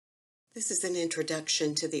This is an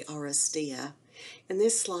introduction to the Oresteia. In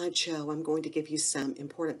this slideshow, I'm going to give you some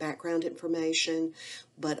important background information,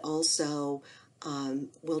 but also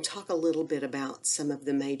we'll talk a little bit about some of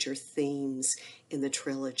the major themes in the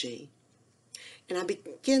trilogy. And I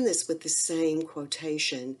begin this with the same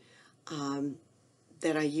quotation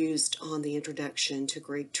that I used on the introduction to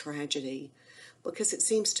Greek tragedy, because it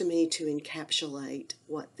seems to me to encapsulate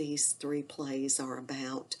what these three plays are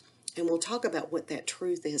about. And we'll talk about what that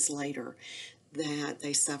truth is later that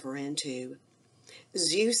they suffer into.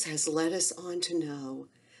 Zeus has led us on to know,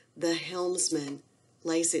 the helmsman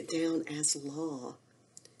lays it down as law,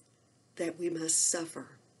 that we must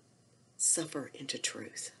suffer into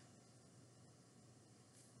truth.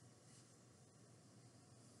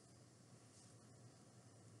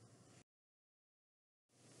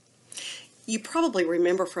 You probably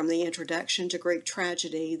remember from the introduction to Greek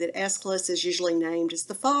tragedy that Aeschylus is usually named as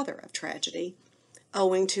the father of tragedy,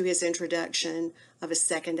 owing to his introduction of a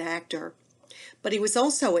second actor. But he was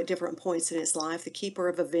also at different points in his life the keeper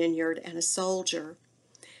of a vineyard and a soldier.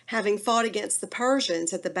 Having fought against the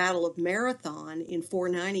Persians at the Battle of Marathon in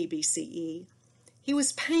 490 BCE, he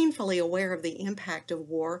was painfully aware of the impact of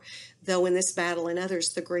war, though in this battle and others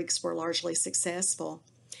the Greeks were largely successful.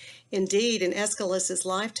 Indeed, in Aeschylus's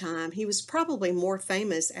lifetime, he was probably more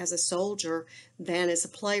famous as a soldier than as a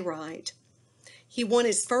playwright. He won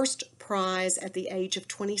his first prize at the age of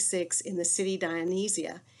 26 in the city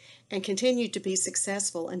Dionysia and continued to be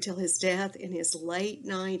successful until his death in his late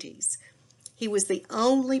 90s. He was the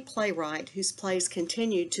only playwright whose plays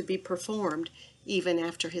continued to be performed even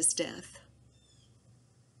after his death.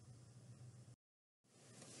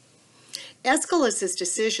 Aeschylus's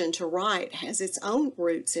decision to write has its own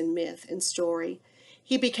roots in myth and story.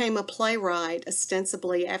 He became a playwright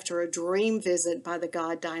ostensibly after a dream visit by the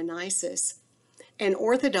god Dionysus. An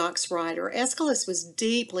Orthodox writer, Aeschylus was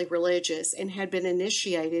deeply religious and had been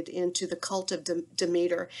initiated into the cult of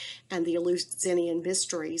Demeter and the Eleusinian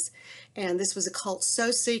mysteries. And this was a cult so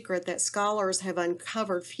secret that scholars have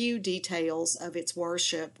uncovered few details of its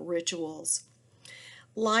worship rituals.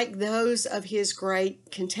 Like those of his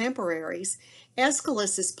great contemporaries,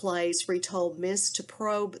 Aeschylus's plays retold myths to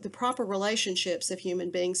probe the proper relationships of human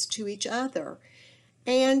beings to each other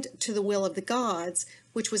and to the will of the gods,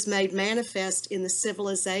 which was made manifest in the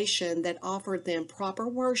civilization that offered them proper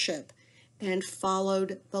worship and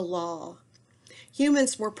followed the law.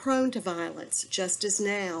 Humans were prone to violence, just as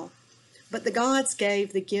now, but the gods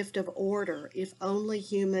gave the gift of order if only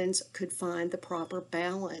humans could find the proper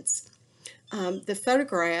balance. The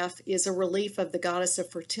photograph is a relief of the goddess of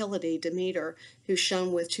fertility, Demeter, who's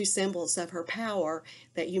shown with two symbols of her power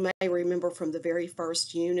that you may remember from the very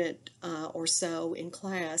first unit or so in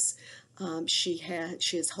class. She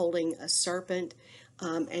is holding a serpent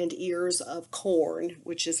and ears of corn,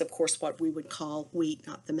 which is, of course, what we would call wheat,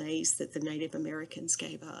 not the maize that the Native Americans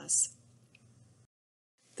gave us.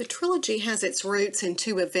 The trilogy has its roots in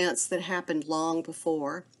two events that happened long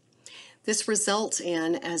before. This results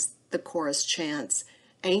in, as the chorus chants,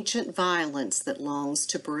 ancient violence that longs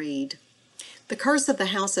to breed. The curse of the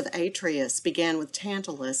house of Atreus began with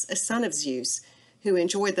Tantalus, a son of Zeus, who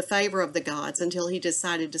enjoyed the favor of the gods until he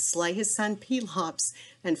decided to slay his son Pelops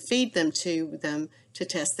and feed them to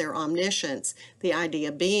test their omniscience, the idea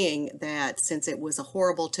being that since it was a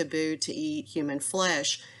horrible taboo to eat human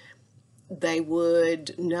flesh, they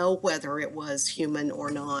would know whether it was human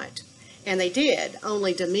or not. And they did,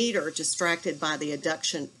 only Demeter, distracted by the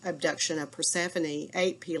abduction of Persephone,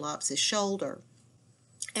 ate Pelops' shoulder.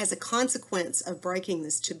 As a consequence of breaking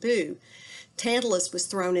this taboo, Tantalus was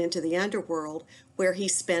thrown into the underworld, where he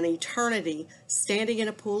spent eternity standing in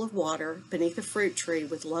a pool of water beneath a fruit tree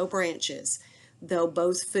with low branches, though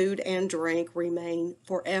both food and drink remain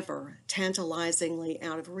forever tantalizingly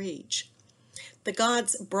out of reach. The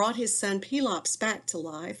gods brought his son Pelops back to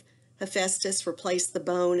life. Hephaestus replaced the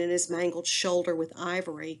bone in his mangled shoulder with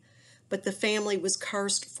ivory, but the family was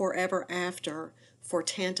cursed forever after for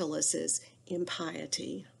Tantalus's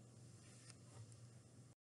impiety.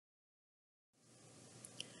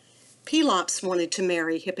 Pelops wanted to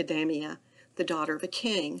marry Hippodamia, the daughter of a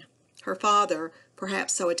king. Her father,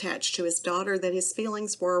 perhaps so attached to his daughter that his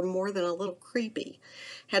feelings were more than a little creepy,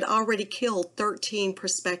 had already killed 13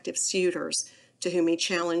 prospective suitors to whom he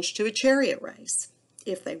challenged to a chariot race.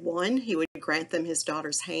 If they won, he would grant them his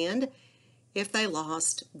daughter's hand. If they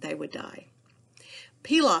lost, they would die.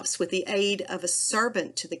 Pelops, with the aid of a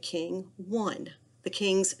servant to the king, won. The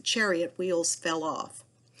king's chariot wheels fell off.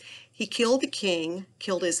 He killed the king,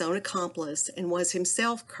 killed his own accomplice, and was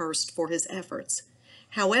himself cursed for his efforts.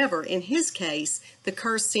 However, in his case, the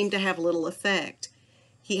curse seemed to have little effect.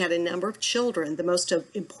 He had a number of children, the most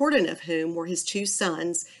important of whom were his two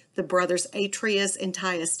sons, the brothers Atreus and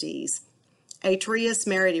Thyestes. Atreus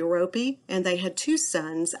married Europe, and they had two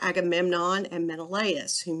sons, Agamemnon and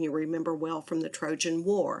Menelaus, whom you remember well from the Trojan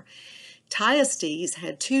War. Thyestes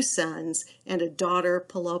had two sons and a daughter,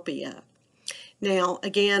 Pelopeia. Now,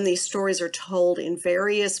 again, these stories are told in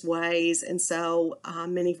various ways, and so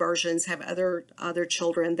many versions have other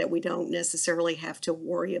children that we don't necessarily have to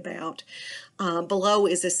worry about. Below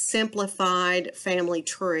is a simplified family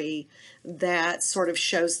tree that sort of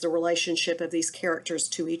shows the relationship of these characters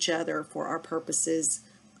to each other for our purposes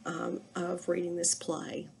of reading this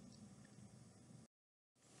play.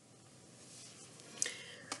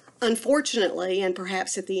 Unfortunately, and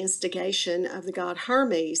perhaps at the instigation of the god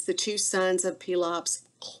Hermes, the two sons of Pelops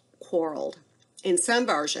quarreled. In some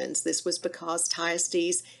versions, this was because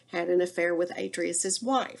Thyestes had an affair with Atreus'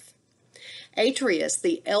 wife. Atreus,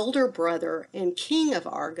 the elder brother and king of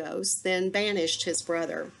Argos, then banished his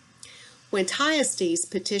brother. When Thyestes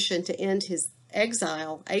petitioned to end his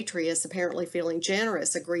exile, Atreus, apparently feeling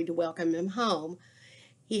generous, agreed to welcome him home.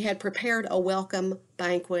 He had prepared a welcome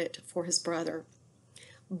banquet for his brother.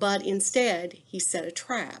 But instead, he set a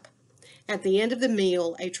trap. At the end of the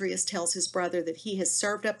meal, Atreus tells his brother that he has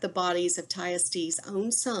served up the bodies of Thyestes'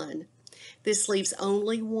 own son. This leaves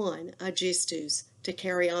only one, Aegisthus, to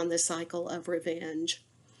carry on the cycle of revenge.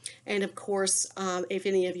 And of course, if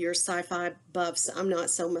any of your sci-fi buffs, I'm not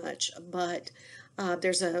so much, but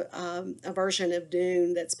there's a version of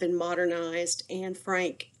Dune that's been modernized, and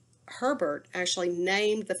Frank Herbert actually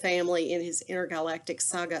named the family in his intergalactic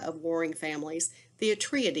saga of warring families the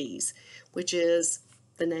Atreides, which is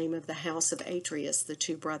the name of the house of Atreus, the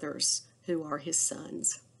two brothers who are his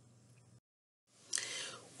sons.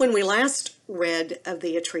 When we last read of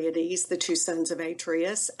the Atreides, the two sons of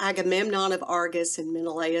Atreus, Agamemnon of Argos and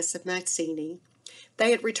Menelaus of Mycenae,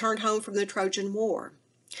 they had returned home from the Trojan War.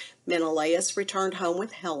 Menelaus returned home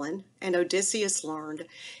with Helen, and Odysseus learned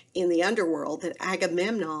in the underworld that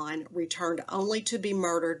Agamemnon returned only to be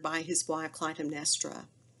murdered by his wife Clytemnestra.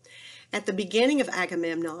 At the beginning of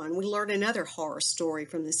Agamemnon, we learn another horror story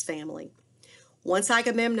from this family. Once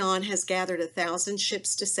Agamemnon has gathered 1,000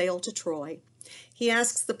 ships to sail to Troy, he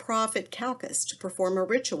asks the prophet Calchas to perform a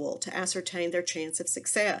ritual to ascertain their chance of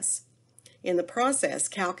success. In the process,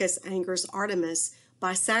 Calchas angers Artemis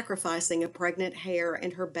by sacrificing a pregnant hare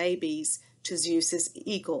and her babies to Zeus's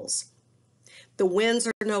eagles. The winds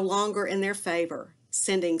are no longer in their favor.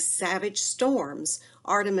 Sending savage storms,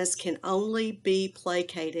 Artemis can only be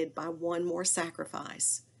placated by one more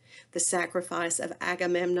sacrifice, the sacrifice of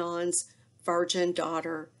Agamemnon's virgin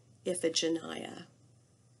daughter, Iphigenia.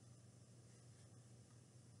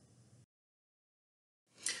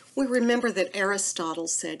 We remember that Aristotle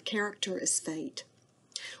said character is fate.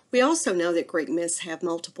 We also know that Greek myths have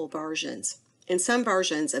multiple versions. In some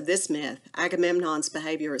versions of this myth, Agamemnon's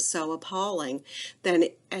behavior is so appalling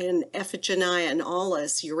that in Iphigenia and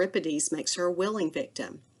Aulis, Euripides makes her a willing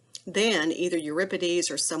victim. Then, either Euripides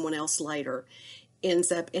or someone else later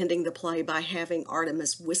ends up ending the play by having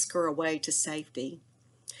Artemis whisk her away to safety.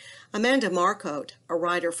 Amanda Marcotte, a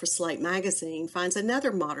writer for Slate magazine, finds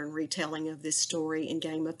another modern retelling of this story in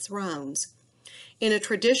Game of Thrones. In a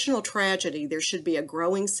traditional tragedy, there should be a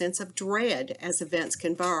growing sense of dread as events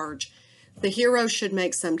converge. The hero should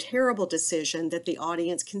make some terrible decision that the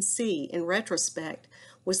audience can see, in retrospect,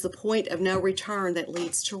 was the point of no return that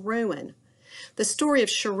leads to ruin. The story of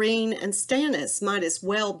Shireen and Stannis might as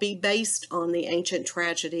well be based on the ancient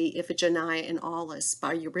tragedy Iphigenia and Aulis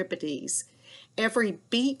by Euripides. Every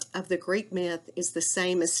beat of the Greek myth is the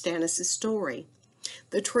same as Stannis' story.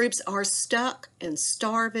 The troops are stuck and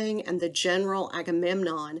starving, and the general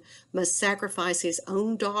Agamemnon must sacrifice his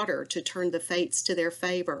own daughter to turn the fates to their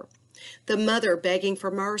favor. The mother begging for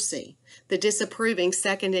mercy, the disapproving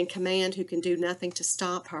second in command who can do nothing to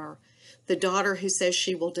stop her, the daughter who says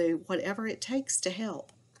she will do whatever it takes to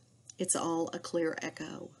help. It's all a clear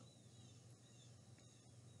echo.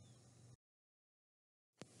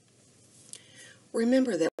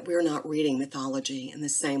 Remember that we're not reading mythology in the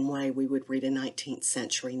same way we would read a 19th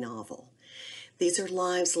century novel. These are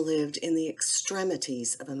lives lived in the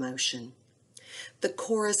extremities of emotion. The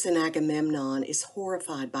chorus in Agamemnon is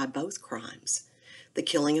horrified by both crimes, the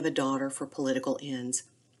killing of a daughter for political ends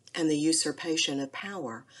and the usurpation of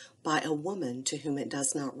power by a woman to whom it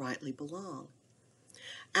does not rightly belong.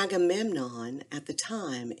 Agamemnon, at the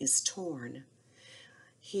time, is torn.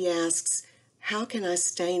 He asks, "How can I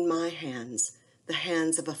stain my hands, the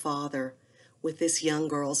hands of a father, with this young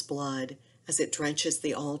girl's blood as it drenches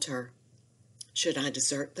the altar? Should I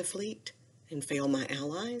desert the fleet and fail my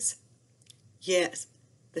allies? Yes,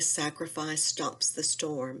 The sacrifice stops the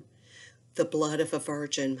storm. The blood of a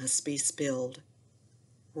virgin must be spilled.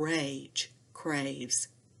 Rage craves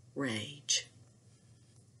rage.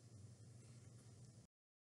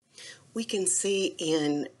 We can see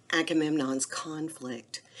in Agamemnon's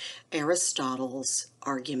conflict Aristotle's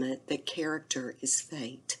argument that character is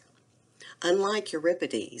fate. Unlike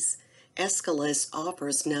Euripides, Aeschylus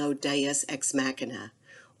offers no deus ex machina,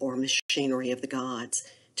 or machinery of the gods,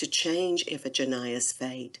 to change Iphigenia's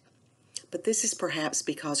fate. But this is perhaps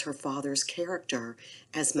because her father's character,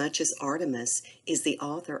 as much as Artemis, is the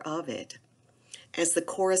author of it. As the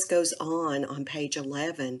chorus goes on page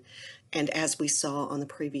 11, and as we saw on the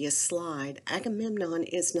previous slide, Agamemnon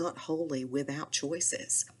is not wholly without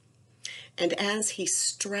choices. And as he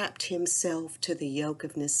strapped himself to the yoke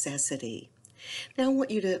of necessity. Now I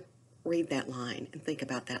want you to read that line and think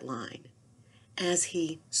about that line. As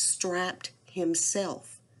he strapped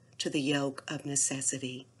himself to the yoke of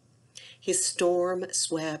necessity. His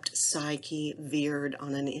storm-swept psyche veered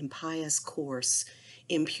on an impious course,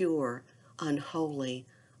 impure, unholy,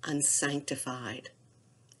 unsanctified.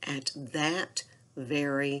 At that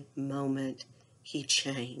very moment, he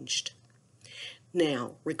changed.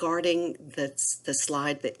 Now, regarding the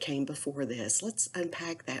slide that came before this, let's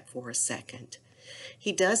unpack that for a second.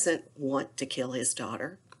 He doesn't want to kill his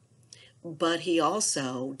daughter, but he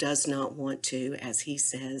also does not want to, as he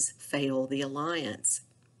says, fail the alliance.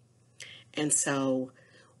 And so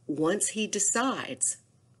once he decides,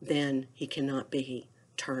 then he cannot be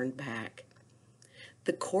turned back.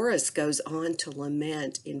 The chorus goes on to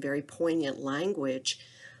lament in very poignant language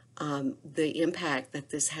the impact that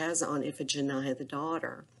this has on Iphigenia, the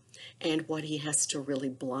daughter, and what he has to really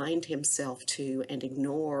blind himself to and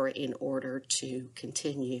ignore in order to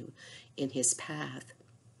continue in his path.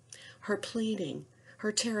 Her pleading,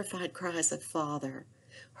 her terrified cries of father,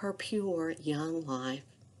 her pure young life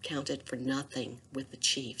counted for nothing with the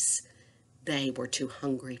chiefs. They were too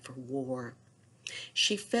hungry for war.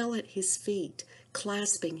 She fell at his feet,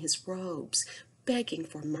 clasping his robes, begging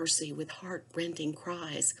for mercy with heart-rending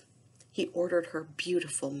cries. He ordered her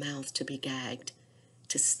beautiful mouth to be gagged,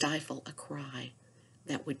 to stifle a cry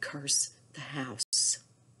that would curse the house.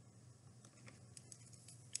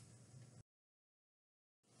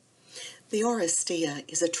 The Oresteia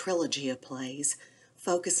is a trilogy of plays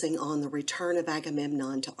focusing on the return of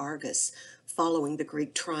Agamemnon to Argos following the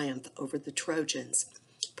Greek triumph over the Trojans,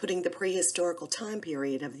 putting the prehistorical time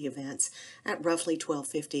period of the events at roughly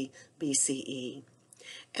 1250 BCE.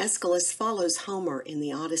 Aeschylus follows Homer in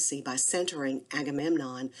the Odyssey by centering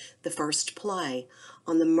Agamemnon, the first play,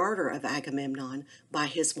 on the murder of Agamemnon by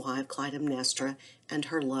his wife Clytemnestra and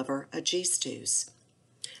her lover Aegisthus.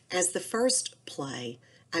 As the first play,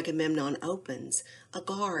 Agamemnon opens, a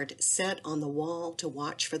guard set on the wall to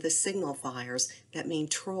watch for the signal fires that mean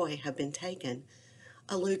Troy have been taken,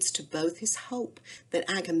 alludes to both his hope that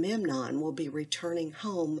Agamemnon will be returning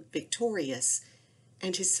home victorious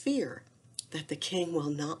and his fear that the king will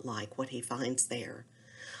not like what he finds there.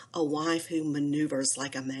 A wife who maneuvers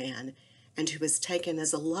like a man and who has taken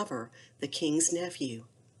as a lover the king's nephew.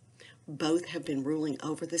 Both have been ruling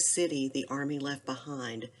over the city the army left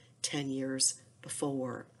behind 10 years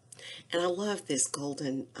before. And I love this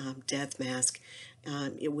golden death mask.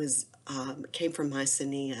 It came from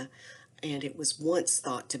Mycenae, and it was once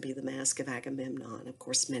thought to be the mask of Agamemnon. Of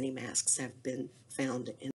course, many masks have been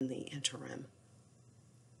found in the interim.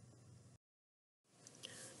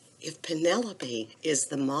 If Penelope is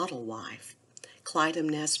the model wife,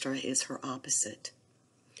 Clytemnestra is her opposite.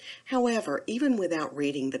 However, even without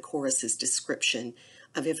reading the chorus's description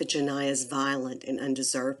of Iphigenia's violent and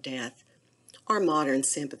undeserved death, our modern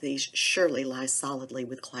sympathies surely lie solidly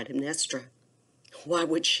with Clytemnestra. Why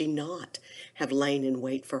would she not have lain in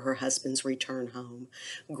wait for her husband's return home,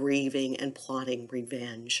 grieving and plotting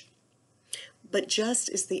revenge? But just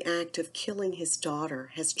as the act of killing his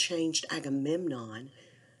daughter has changed Agamemnon,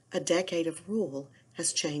 a decade of rule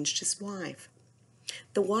has changed his wife.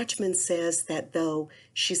 The Watchman says that though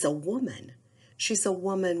she's a woman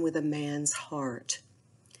with a man's heart.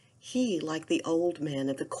 He, like the old man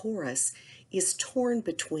of the chorus, is torn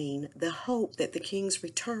between the hope that the king's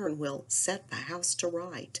return will set the house to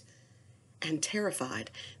right and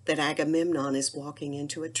terrified that Agamemnon is walking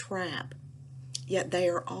into a trap. Yet they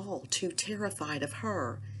are all too terrified of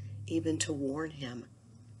her even to warn him.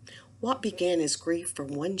 What began as grief for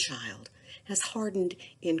one child has hardened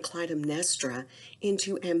in Clytemnestra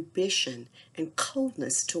into ambition and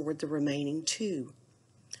coldness toward the remaining two.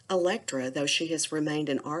 Electra, though she has remained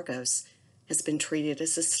in Argos, has been treated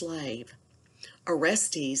as a slave.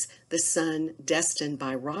 Orestes, the son destined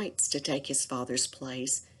by rights to take his father's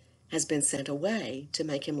place, has been sent away to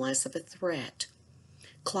make him less of a threat.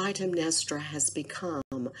 Clytemnestra has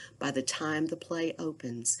become, by the time the play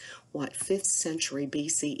opens, what 5th century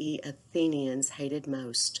BCE Athenians hated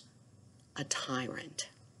most, a tyrant.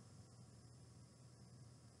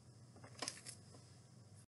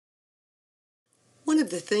 One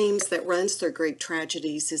of the themes that runs through Greek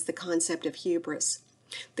tragedies is the concept of hubris.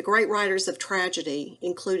 The great writers of tragedy,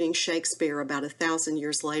 including Shakespeare about 1,000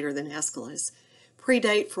 years later than Aeschylus,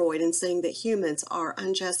 predate Freud in saying that humans are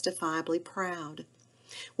unjustifiably proud.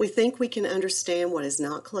 We think we can understand what is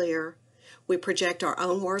not clear. We project our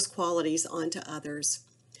own worst qualities onto others.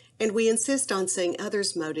 And we insist on seeing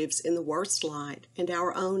others' motives in the worst light and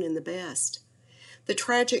our own in the best. The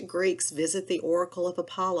tragic Greeks visit the oracle of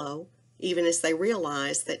Apollo, even as they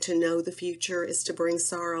realize that to know the future is to bring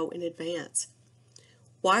sorrow in advance.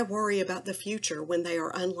 Why worry about the future when they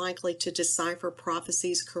are unlikely to decipher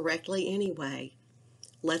prophecies correctly anyway?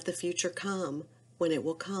 Let the future come when it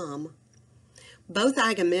will come. Both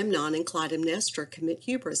Agamemnon and Clytemnestra commit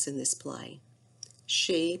hubris in this play.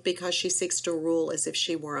 She, because she seeks to rule as if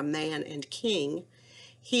she were a man and king.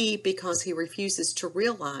 He, because he refuses to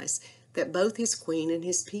realize that both his queen and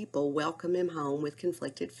his people welcome him home with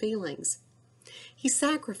conflicted feelings. He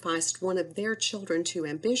sacrificed one of their children to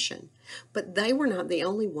ambition, but they were not the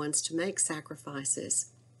only ones to make sacrifices.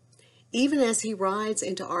 Even as he rides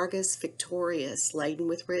into Argos victorious, laden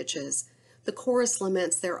with riches, the chorus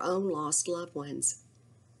laments their own lost loved ones.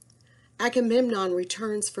 Agamemnon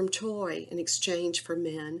returns from Troy in exchange for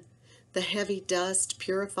men, the heavy dust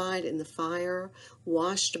purified in the fire,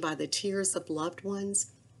 washed by the tears of loved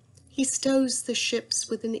ones. He stows the ships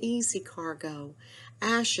with an easy cargo,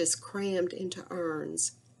 ashes crammed into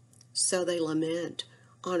urns. So they lament,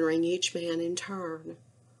 honoring each man in turn.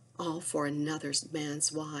 All for another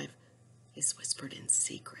man's wife is whispered in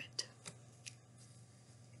secret.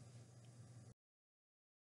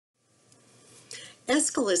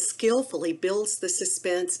 Aeschylus skillfully builds the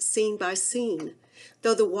suspense scene by scene.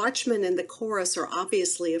 Though the watchmen and the chorus are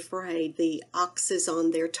obviously afraid, the ox is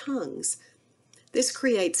on their tongues. This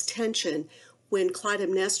creates tension when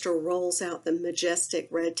Clytemnestra rolls out the majestic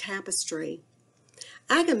red tapestry.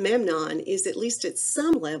 Agamemnon is, at least at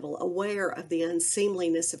some level, aware of the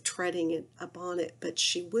unseemliness of treading upon it, but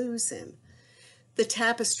she woos him. The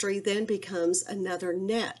tapestry then becomes another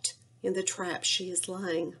net in the trap she is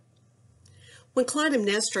laying. When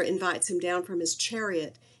Clytemnestra invites him down from his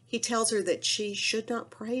chariot, he tells her that she should not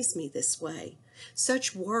praise me this way.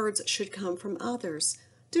 Such words should come from others.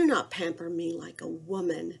 Do not pamper me like a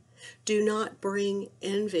woman. Do not bring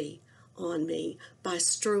envy on me by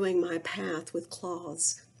strewing my path with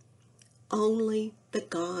cloths. Only the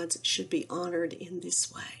gods should be honored in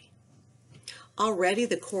this way. Already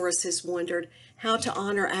the chorus has wondered how to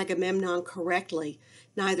honor Agamemnon correctly,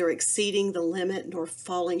 neither exceeding the limit nor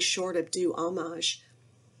falling short of due homage.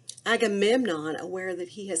 Agamemnon, aware that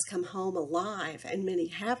he has come home alive, and many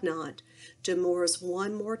have not, demurs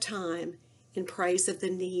one more time in praise of the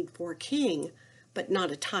need for a king, but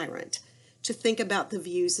not a tyrant, to think about the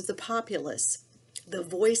views of the populace. The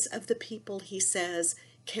voice of the people, he says,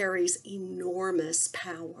 carries enormous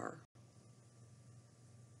power.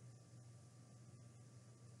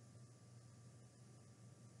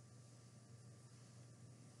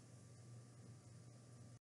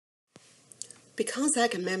 Because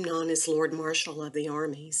Agamemnon is Lord Marshal of the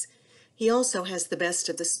armies, he also has the best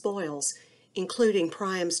of the spoils, including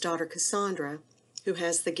Priam's daughter Cassandra, who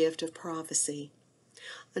has the gift of prophecy.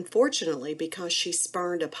 Unfortunately, because she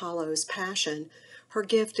spurned Apollo's passion, her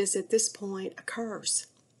gift is at this point a curse.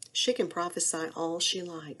 She can prophesy all she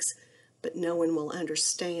likes, but no one will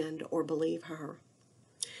understand or believe her.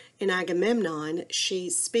 In Agamemnon, she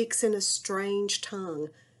speaks in a strange tongue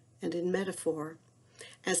and in metaphor.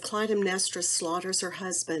 As Clytemnestra slaughters her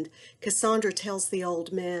husband, Cassandra tells the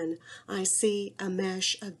old men, I see a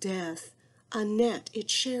mesh of death, a net, it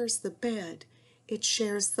shares the bed, it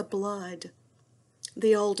shares the blood.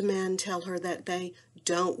 The old men tell her that they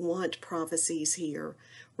don't want prophecies here,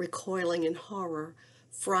 recoiling in horror,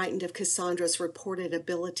 frightened of Cassandra's reported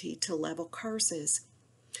ability to level curses.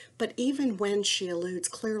 But even when she alludes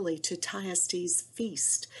clearly to Thyestes'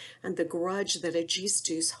 feast and the grudge that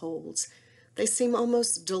Aegisthus holds, they seem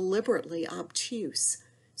almost deliberately obtuse,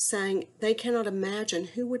 saying they cannot imagine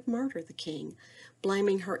who would murder the king,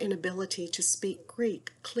 blaming her inability to speak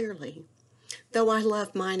Greek clearly. Though I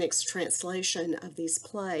love Meinek's translation of these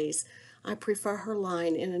plays, I prefer her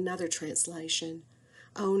line in another translation.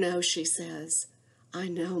 Oh no, she says, I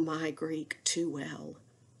know my Greek too well.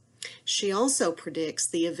 She also predicts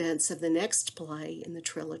the events of the next play in the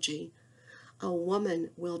trilogy. A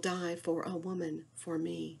woman will die for a woman for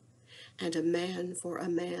me. and a man for a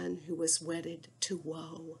man who was wedded to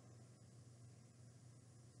woe.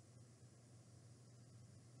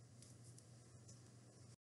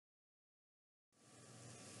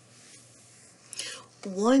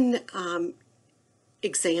 One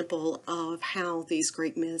example of how these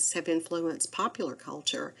Greek myths have influenced popular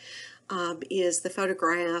culture is the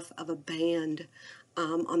photograph of a band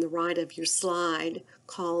on the right of your slide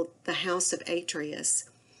called the House of Atreus.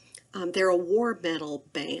 They're a war metal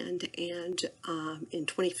band, and in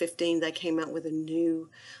 2015 they came out with a new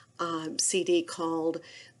CD called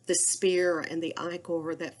The Spear and the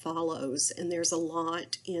Ichor That Follows, and there's a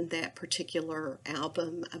lot in that particular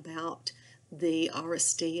album about the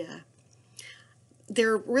Oresteia.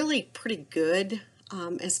 They're really pretty good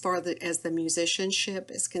as far as the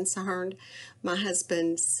musicianship is concerned. My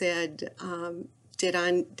husband said, did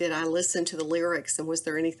I listen to the lyrics and was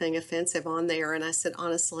there anything offensive on there? And I said,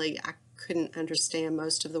 honestly, I couldn't understand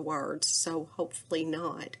most of the words, so hopefully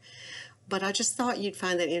not. But I just thought you'd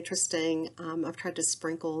find that interesting. I've tried to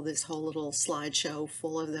sprinkle this whole little slideshow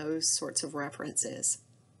full of those sorts of references.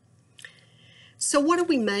 So what do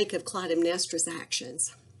we make of Clytemnestra's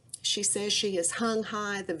actions? She says she has hung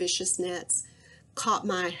high the vicious nets, caught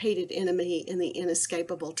my hated enemy in the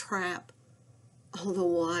inescapable trap, all the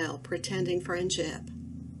while pretending friendship.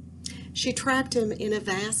 She trapped him in a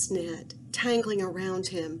vast net, tangling around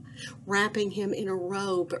him, wrapping him in a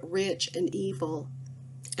robe rich and evil,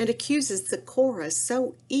 and accuses the chorus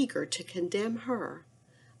so eager to condemn her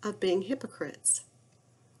of being hypocrites.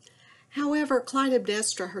 However,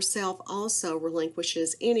 Clytemnestra herself also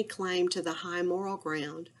relinquishes any claim to the high moral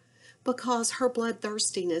ground because her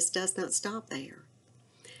bloodthirstiness does not stop there.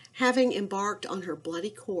 Having embarked on her bloody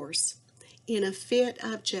course, in a fit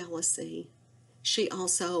of jealousy, she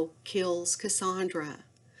also kills Cassandra,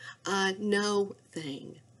 a no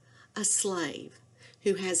thing, a slave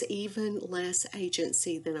who has even less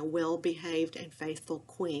agency than a well-behaved and faithful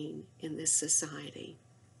queen in this society.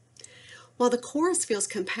 While the chorus feels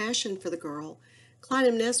compassion for the girl,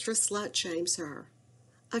 Clytemnestra slut-shames her,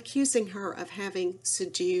 accusing her of having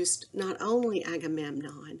seduced not only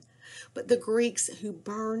Agamemnon, but the Greeks who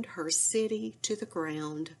burned her city to the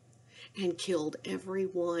ground and killed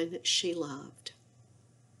everyone she loved.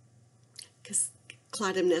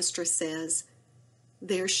 Clytemnestra says,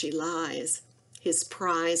 there she lies, his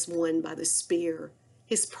prize won by the spear,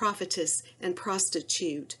 his prophetess and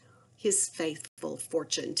prostitute, his faithful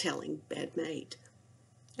fortune-telling bedmate.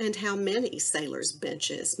 And how many sailors'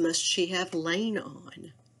 benches must she have lain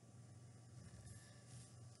on?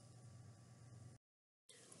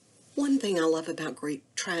 One thing I love about Greek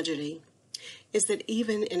tragedy is that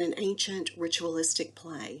even in an ancient ritualistic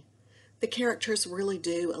play, the characters really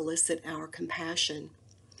do elicit our compassion.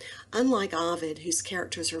 Unlike Ovid, whose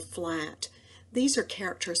characters are flat, these are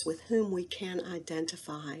characters with whom we can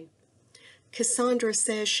identify. Cassandra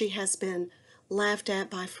says she has been laughed at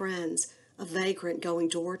by friends, a vagrant going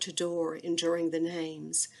door to door, enduring the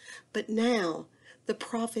names. But now the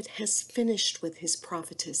prophet has finished with his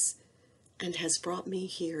prophetess and has brought me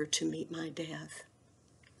here to meet my death.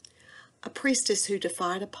 A priestess who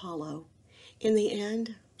defied Apollo. In the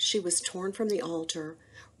end, she was torn from the altar,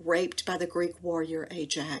 raped by the Greek warrior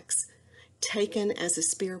Ajax, taken as a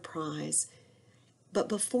spear prize. But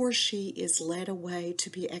before she is led away to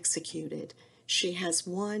be executed, she has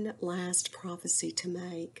one last prophecy to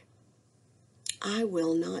make. I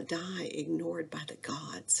will not die ignored by the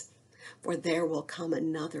gods, for there will come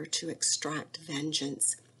another to extract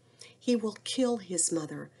vengeance. He will kill his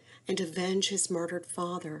mother and avenge his murdered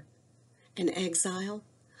father. An exile,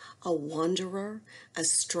 a wanderer,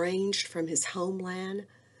 estranged from his homeland,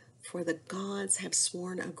 for the gods have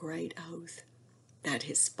sworn a great oath that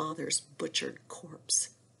his father's butchered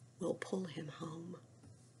corpse will pull him home.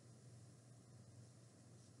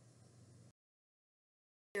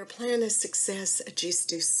 Their plan of success,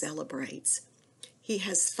 Aegisthus celebrates. He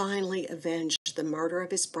has finally avenged the murder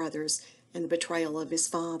of his brothers and the betrayal of his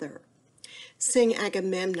father. Seeing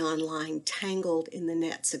Agamemnon lying tangled in the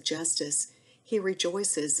nets of justice, he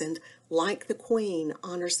rejoices and, like the queen,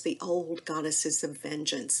 honors the old goddesses of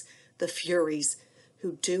vengeance, the Furies,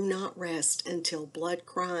 who do not rest until blood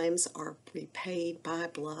crimes are repaid by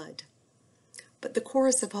blood. But the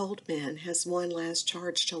chorus of old men has one last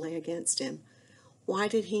charge to lay against him. Why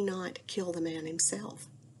did he not kill the man himself?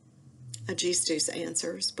 Aegisthus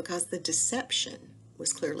answers, because the deception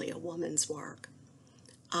was clearly a woman's work.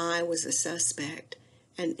 I was a suspect,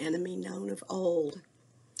 an enemy known of old.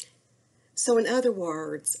 So in other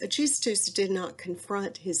words, Aegisthus did not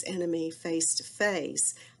confront his enemy face to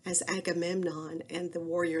face as Agamemnon and the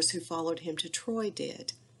warriors who followed him to Troy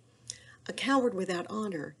did. A coward without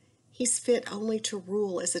honor, He's fit only to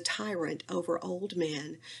rule as a tyrant over old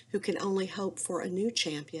men who can only hope for a new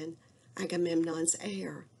champion, Agamemnon's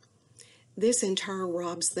heir. This in turn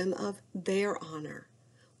robs them of their honor.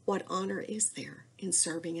 What honor is there in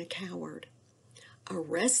serving a coward?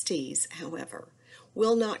 Orestes, however,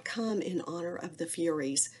 will not come in honor of the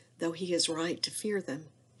Furies, though he is right to fear them.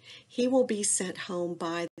 He will be sent home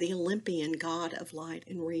by the Olympian god of light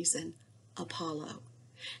and reason, Apollo.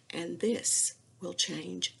 And this will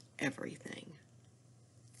change everything.